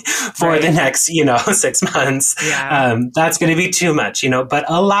day for the next, 6 months. Yeah. That's going to be too much, but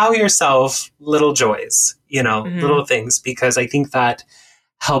allow yourself little joys, little things, because I think that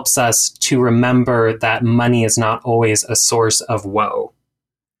helps us to remember that money is not always a source of woe.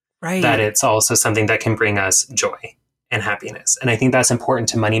 Right. That it's also something that can bring us joy and happiness. And I think that's important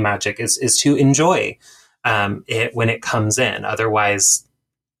to money magic is to enjoy when it comes in. Otherwise,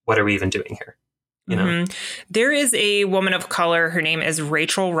 what are we even doing here? You know? There is a woman of color. Her name is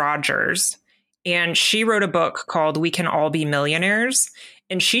Rachel Rogers, and she wrote a book called We Can All Be Millionaires.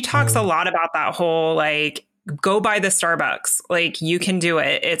 And she talks a lot about that whole, like, go buy the Starbucks. Like, you can do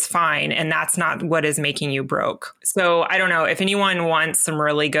it. It's fine. And that's not what is making you broke. So I don't know if anyone wants some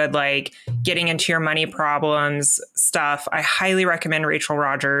really good, like, getting into your money problems stuff. I highly recommend Rachel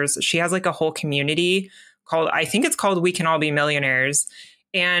Rogers. She has like a whole community I think it's called We Can All Be Millionaires.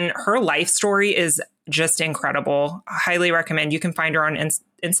 And her life story is just incredible. I highly recommend. You can find her on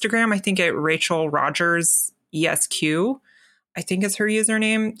Instagram. I think at Rachel Rogers ESQ. I think is her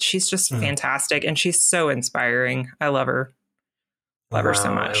username. She's just fantastic. And she's so inspiring. I love her. Love her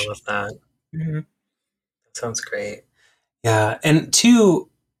so much. I love that. That sounds great. Yeah. And two,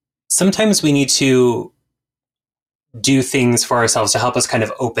 sometimes we need to do things for ourselves to help us kind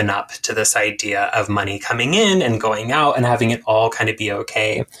of open up to this idea of money coming in and going out and having it all kind of be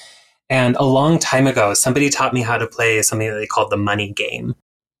okay. And a long time ago, somebody taught me how to play something that they called the money game.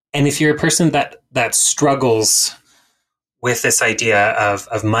 And if you're a person that struggles with this idea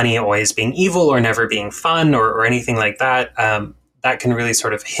of money always being evil or never being fun or anything like that, that can really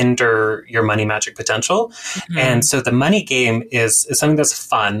sort of hinder your money magic potential. And so the money game is something that's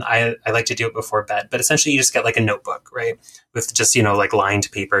fun. I like to do it before bed, but essentially you just get like a notebook, right? With just, like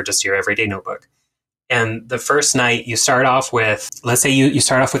lined paper, just your everyday notebook. And the first night you start off with, let's say you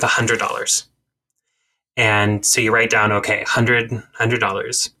start off with $100. And so you write down, okay,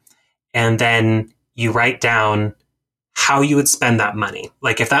 $100. And then you write down how you would spend that money.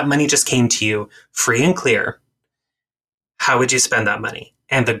 Like if that money just came to you free and clear, how would you spend that money?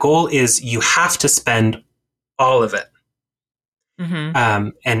 And the goal is you have to spend all of it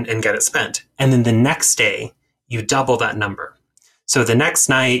and get it spent. And then the next day, you double that number. So the next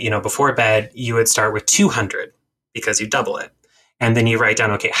night, before bed, you would start with 200 because you double it. And then you write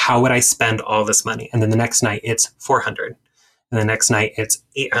down, okay, how would I spend all this money? And then the next night, it's 400. And the next night, it's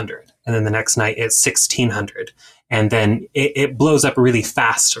 800. And then the next night, it's 1600. And then it blows up really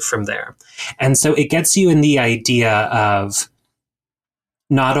fast from there. And so it gets you in the idea of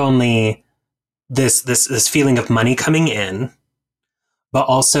not only this feeling of money coming in, but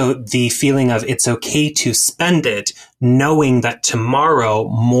also the feeling of it's okay to spend it, knowing that tomorrow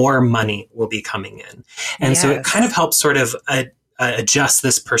more money will be coming in. And so it kind of helps sort of adjust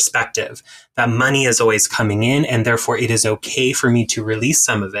this perspective that money is always coming in, and therefore it is okay for me to release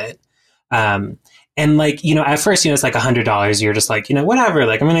some of it. And like, at first, it's like $100. You're just like, whatever,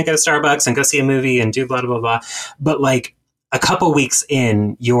 like I'm going to go to Starbucks and go see a movie and do blah, blah, blah. But like a couple weeks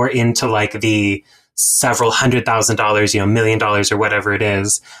in, you're into like the several $100,000, $1 million or whatever it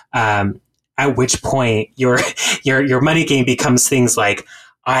is. At which point your money game becomes things like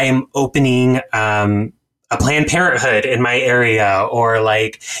I'm opening, a Planned Parenthood in my area, or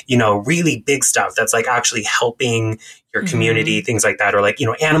like, really big stuff that's like actually helping your community, things like that, or like,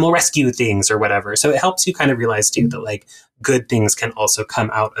 animal rescue things or whatever. So it helps you kind of realize too that like good things can also come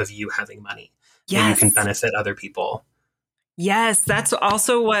out of you having money. And you can benefit other people. Yes, that's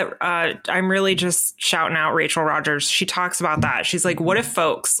also what I'm really just shouting out Rachel Rogers. She talks about that. She's like, what if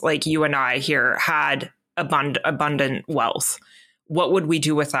folks like you and I here had abundant wealth? What would we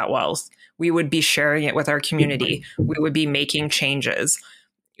do with that wealth? We would be sharing it with our community. We would be making changes.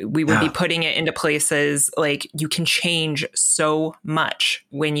 We would be putting it into places like you can change so much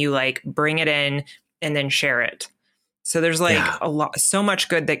when you like bring it in and then share it. So there's like so much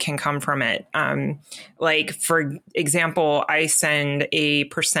good that can come from it. Like, for example, I send a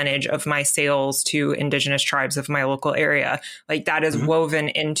percentage of my sales to Indigenous tribes of my local area. Like that is woven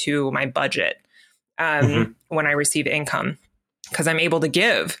into my budget when I receive income, because I'm able to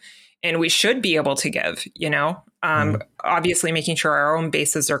give. And we should be able to give, obviously making sure our own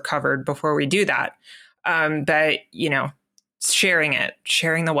bases are covered before we do that. But,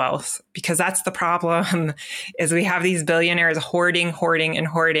 sharing the wealth, because that's the problem is we have these billionaires hoarding,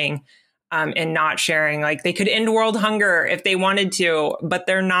 and not sharing. Like they could end world hunger if they wanted to, but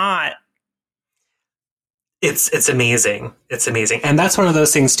they're not. It's amazing. It's amazing. And that's one of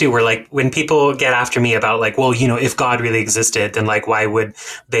those things too, where like when people get after me about like, well, if God really existed, then like, why would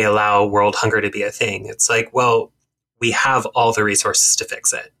they allow world hunger to be a thing? It's like, well, we have all the resources to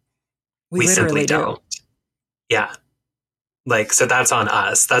fix it. We simply don't. Yeah. Like, so that's on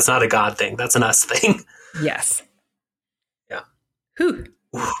us. That's not a God thing. That's an us thing. Yes. Yeah. Whew.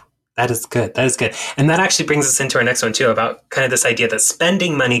 Ooh. That is good. That is good. And that actually brings us into our next one too, about kind of this idea that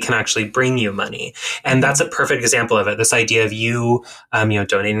spending money can actually bring you money. And that's a perfect example of it. This idea of you,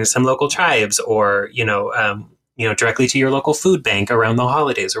 donating to some local tribes, or, directly to your local food bank around the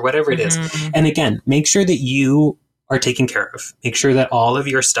holidays or whatever it is. And again, make sure that you are taken care of. Make sure that all of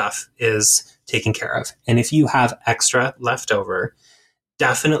your stuff is taken care of. And if you have extra left over,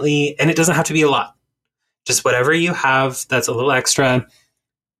 definitely, and it doesn't have to be a lot, just whatever you have that's a little extra,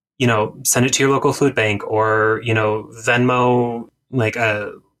 send it to your local food bank or, Venmo, like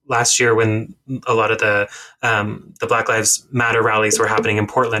last year when a lot of the Black Lives Matter rallies were happening in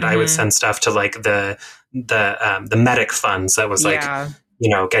Portland, I would send stuff to like the medic funds that was like,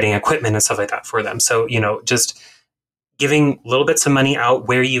 getting equipment and stuff like that for them. So, just giving little bits of money out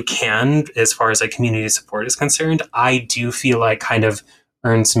where you can, as far as like community support is concerned, I do feel like kind of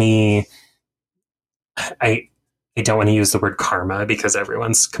earns me, I don't want to use the word karma because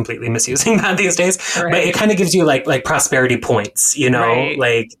everyone's completely misusing that these days, but it kind of gives you like prosperity points,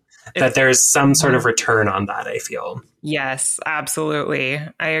 like that there's some sort of return on that, I feel. Yes, absolutely.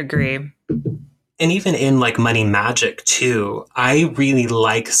 I agree. And even in like money magic too, I really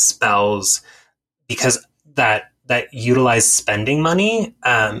like spells because that utilize spending money,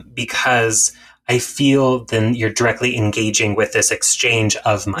 because I feel then you're directly engaging with this exchange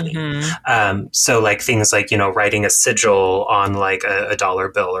of money. So like things like, writing a sigil on like a dollar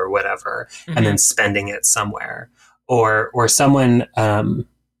bill or whatever, and then spending it somewhere. Or someone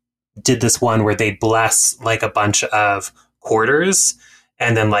did this one where they bless like a bunch of quarters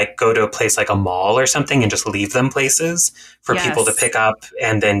and then like go to a place like a mall or something and just leave them places for people to pick up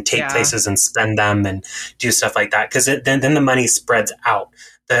and then take places and spend them and do stuff like that. Because then the money spreads out.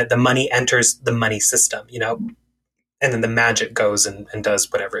 The money enters the money system, and then the magic goes and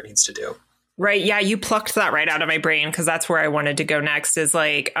does whatever it needs to do. Right. Yeah. You plucked that right out of my brain because that's where I wanted to go next is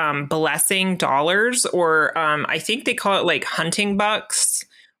like blessing dollars, or I think they call it like hunting bucks,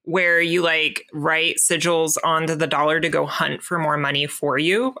 where you like write sigils onto the dollar to go hunt for more money for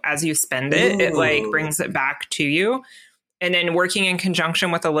you as you spend it. Ooh. It like brings it back to you. And then working in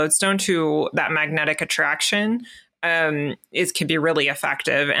conjunction with a lodestone to that magnetic attraction can be really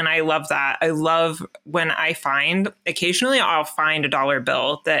effective. And I love that. I love when occasionally I'll find a dollar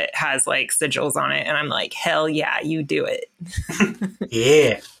bill that has like sigils on it. And I'm like, hell yeah, you do it.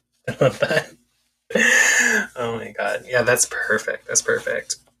 Yeah. I love that. Oh my God. Yeah, that's perfect. That's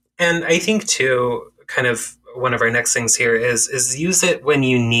perfect. And I think too, kind of one of our next things here is use it when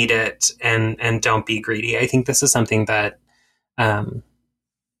you need it and don't be greedy. I think this is something that,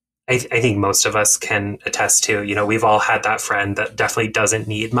 I think most of us can attest to. We've all had that friend that definitely doesn't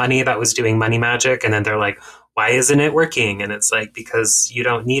need money that was doing money magic. And then they're like, why isn't it working? And it's like, because you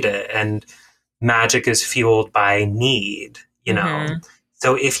don't need it. And magic is fueled by need,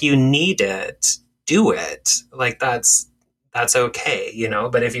 So if you need it, do it. Like that's okay,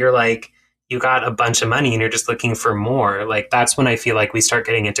 But if you're like, you got a bunch of money and you're just looking for more, like that's when I feel like we start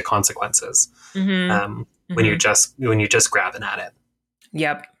getting into consequences. When you're just grabbing at it.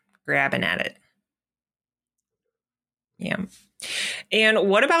 Yep. Grabbing at it. Yeah. And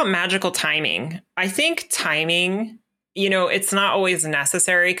what about magical timing? I think timing, it's not always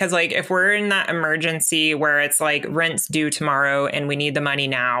necessary because like if we're in that emergency where it's like rent's due tomorrow and we need the money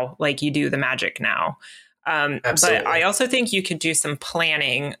now, like you do the magic now. But I also think you could do some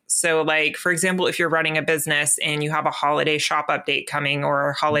planning. So like, for example, if you're running a business and you have a holiday shop update coming or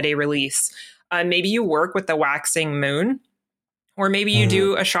a holiday release, maybe you work with the waxing moon. Or maybe you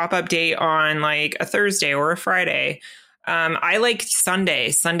do a shop update on like a Thursday or a Friday. I like Sunday.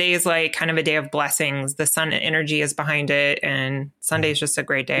 Sunday is like kind of a day of blessings. The sun energy is behind it. And Sunday is just a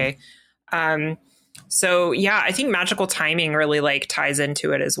great day. So yeah, I think magical timing really like ties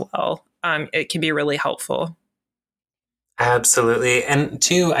into it as well. It can be really helpful. Absolutely. And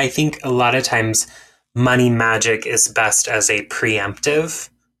two, I think a lot of times money magic is best as a preemptive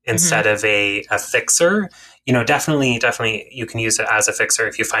instead of a fixer. Definitely you can use it as a fixer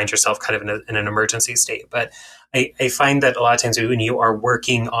if you find yourself kind of in an emergency state. But I find that a lot of times when you are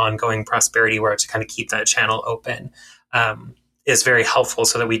working on going prosperity work to kind of keep that channel open is very helpful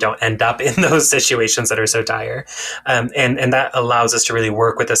so that we don't end up in those situations that are so dire. And that allows us to really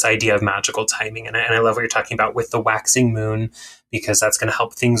work with this idea of magical timing. And I love what you're talking about with the waxing moon, because that's going to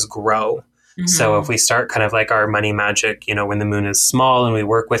help things grow. So if we start kind of like our money magic, when the moon is small and we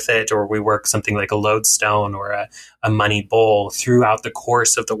work with it, or we work something like a lodestone or a money bowl throughout the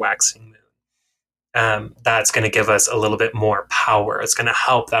course of the waxing moon, that's going to give us a little bit more power. It's going to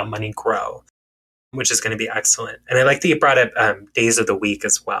help that money grow, which is going to be excellent. And I like that you brought up days of the week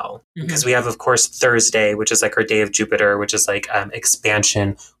as well, because we have, of course, Thursday, which is like our day of Jupiter, which is like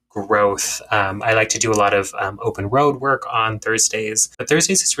expansion, growth. I like to do a lot of open road work on Thursdays, but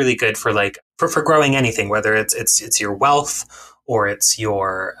Thursdays is really good for like for growing anything, whether it's your wealth or it's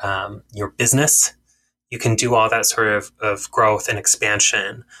your business. you can do all that sort of growth and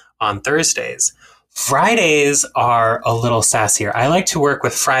expansion on Thursdays. Fridays are a little sassier. I like to work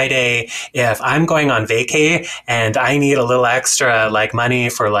with Friday if I'm going on vacay and I need a little extra like money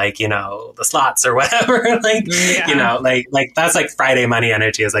for like, the slots or whatever. Like that's like Friday money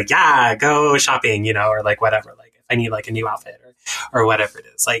energy is like, yeah, go shopping, or like whatever. Like if I need like a new outfit or whatever it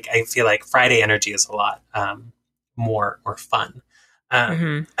is. Like I feel like Friday energy is a lot more fun.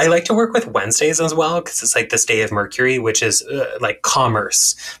 I like to work with Wednesdays as well because it's like this day of Mercury, which is like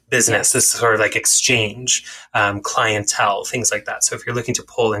commerce, business, this sort of like exchange, clientele, things like that. So if you're looking to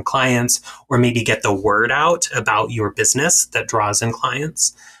pull in clients or maybe get the word out about your business that draws in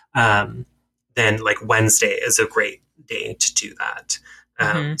clients, then like Wednesday is a great day to do that.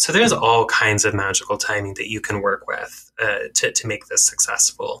 So there's all kinds of magical timing that you can work with to make this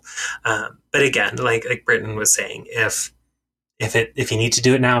successful. But again, like Britton was saying, if you need to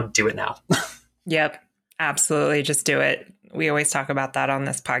do it now, do it now. Yep, absolutely. Just do it. We always talk about that on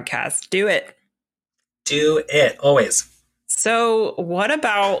this podcast. Do it. Do it, always. So what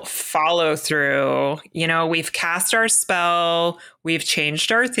about follow through? We've cast our spell, we've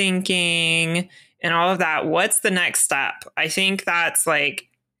changed our thinking and all of that. What's the next step? I think that's like,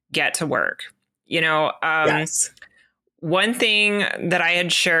 get to work. Yes. One thing that I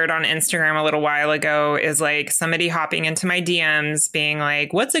had shared on Instagram a little while ago is like somebody hopping into my DMs being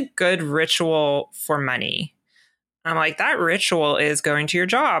like, what's a good ritual for money? I'm like, that ritual is going to your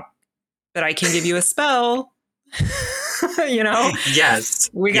job, but I can give you a spell. Yes.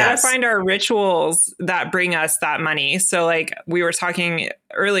 We got to find our rituals that bring us that money. So like we were talking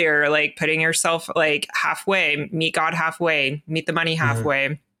earlier, like putting yourself like halfway, meet God halfway, meet the money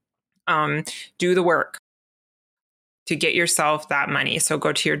halfway, do the work to get yourself that money. So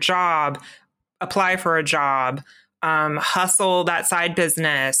go to your job, apply for a job, hustle that side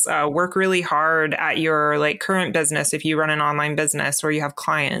business, work really hard at your like current business. If you run an online business or you have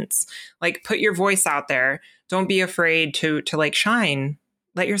clients, like put your voice out there. Don't be afraid to like shine.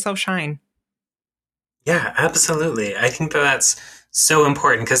 Let yourself shine. Yeah, absolutely. I think that's so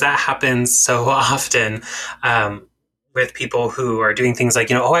important because that happens so often. With people who are doing things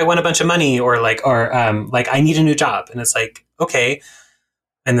like, I want a bunch of money or I need a new job. And it's like, okay.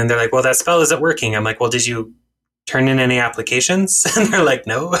 And then they're like, well, that spell isn't working. I'm like, well, did you turn in any applications? And they're like,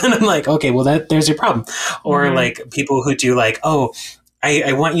 no. And I'm like, okay, well, there's your problem. Or like people who do like, oh,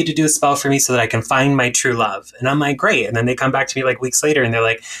 I want you to do a spell for me so that I can find my true love. And I'm like, great. And then they come back to me like weeks later and they're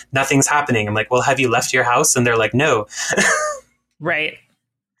like, nothing's happening. I'm like, well, have you left your house? And they're like, no. Right.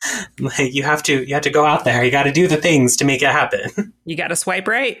 Like you have to go out there. You got to do the things to make it happen. You got to swipe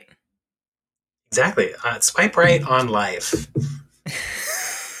right. Exactly. Swipe right on life.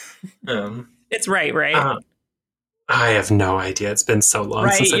 It's right? I have no idea. It's been so long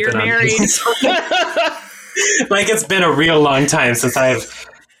since I've been married. Like it's been a real long time since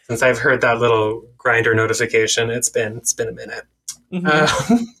I've heard that little grinder notification. It's been a minute.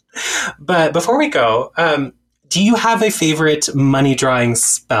 But before we go, do you have a favorite money drawing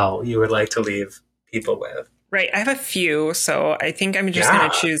spell you would like to leave people with? Right. I have a few. So I think I'm just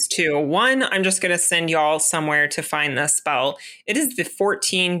going to choose two. One, I'm just going to send y'all somewhere to find this spell. It is the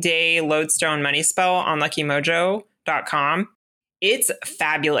 14-day lodestone money spell on luckymojo.com. It's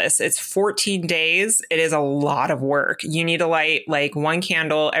fabulous. It's 14 days. It is a lot of work. You need to light like one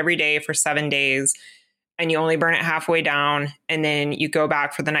candle every day for 7 days. And you only burn it halfway down. And then you go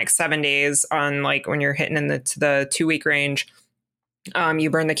back for the next 7 days on like when you're hitting in the 2-week range. You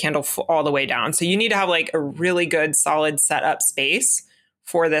burn the candle all the way down. So you need to have like a really good solid setup space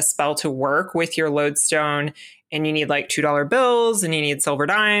for this spell to work with your lodestone. And you need like $2 bills and you need silver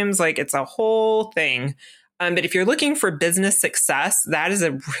dimes. Like it's a whole thing. But if you're looking for business success, that is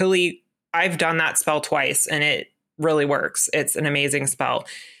I've done that spell twice and it really works. It's an amazing spell.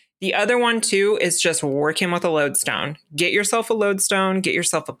 The other one too is just working with a lodestone. Get yourself a lodestone, get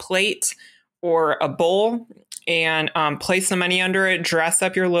yourself a plate or a bowl and place some money under it, dress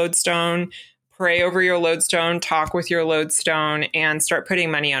up your lodestone, pray over your lodestone, talk with your lodestone, and start putting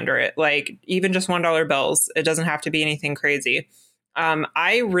money under it. Like even just $1 bills. It doesn't have to be anything crazy.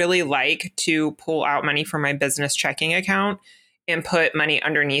 I really like to pull out money from my business checking account and put money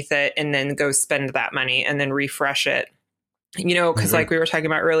underneath it and then go spend that money and then refresh it. Because like we were talking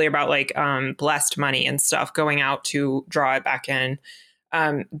about earlier about like blessed money and stuff going out to draw it back in.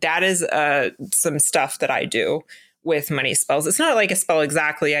 That is some stuff that I do with money spells. It's not like a spell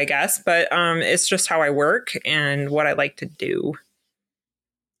exactly, I guess, but it's just how I work and what I like to do.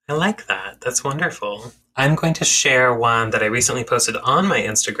 I like that. That's wonderful. I'm going to share one that I recently posted on my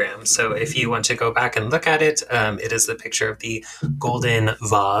Instagram. So if you want to go back and look at it, it is the picture of the golden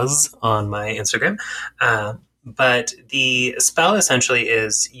vase on my Instagram. But the spell essentially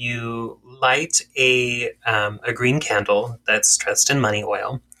is you light a green candle that's dressed in money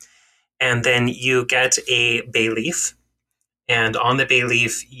oil, and then you get a bay leaf. And on the bay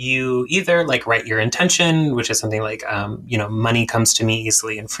leaf, you either like write your intention, which is something like, money comes to me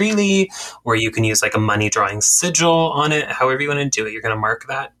easily and freely, or you can use like a money drawing sigil on it. However you want to do it, you're going to mark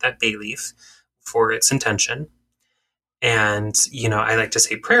that bay leaf for its intention. And, I like to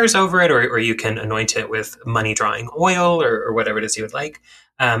say prayers over it, or you can anoint it with money drawing oil or whatever it is you would like.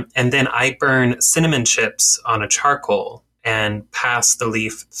 And then I burn cinnamon chips on a charcoal and pass the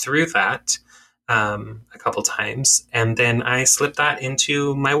leaf through that a couple times. And then I slip that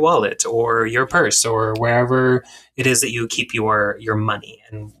into my wallet or your purse or wherever it is that you keep your money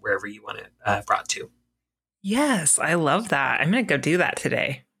and wherever you want it brought to. Yes, I love that. I'm going to go do that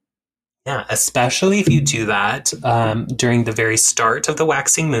today. Yeah, especially if you do that during the very start of the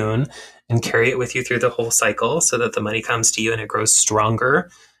waxing moon and carry it with you through the whole cycle so that the money comes to you and it grows stronger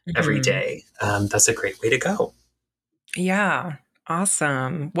every day. That's a great way to go. Yeah.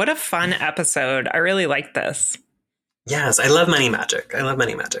 Awesome. What a fun episode. I really like this. Yes, I love money magic. I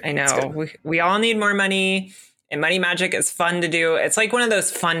know. We all need more money, and money magic is fun to do. It's like one of those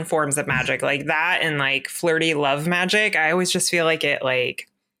fun forms of magic, like that and like flirty love magic. I always just feel like it like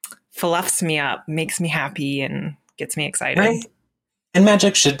fluffs me up, makes me happy, and gets me excited. Right? And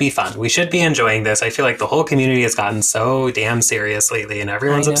magic should be fun. We should be enjoying this. I feel like the whole community has gotten so damn serious lately, and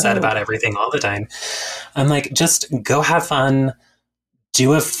everyone's upset about everything all the time. I'm like, just go have fun.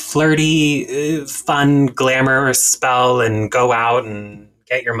 Do a flirty, fun glamour spell and go out and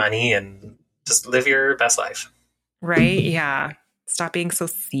get your money and just live your best life. Right? Yeah. Stop being so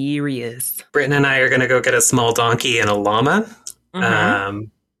serious. Britton and I are going to go get a small donkey and a llama.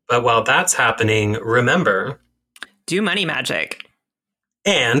 But while that's happening, remember, do money magic.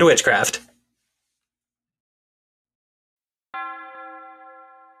 And witchcraft.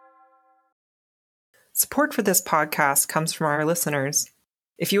 Support for this podcast comes from our listeners.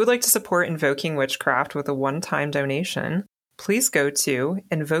 If you would like to support Invoking Witchcraft with a one-time donation, please go to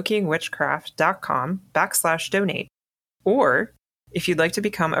invokingwitchcraft.com/donate. Or if you'd like to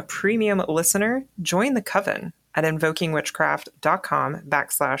become a premium listener, join the Coven at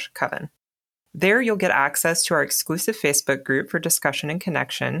invokingwitchcraft.com/coven. There you'll get access to our exclusive Facebook group for discussion and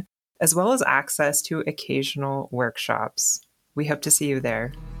connection, as well as access to occasional workshops. We hope to see you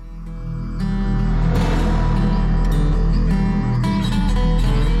there.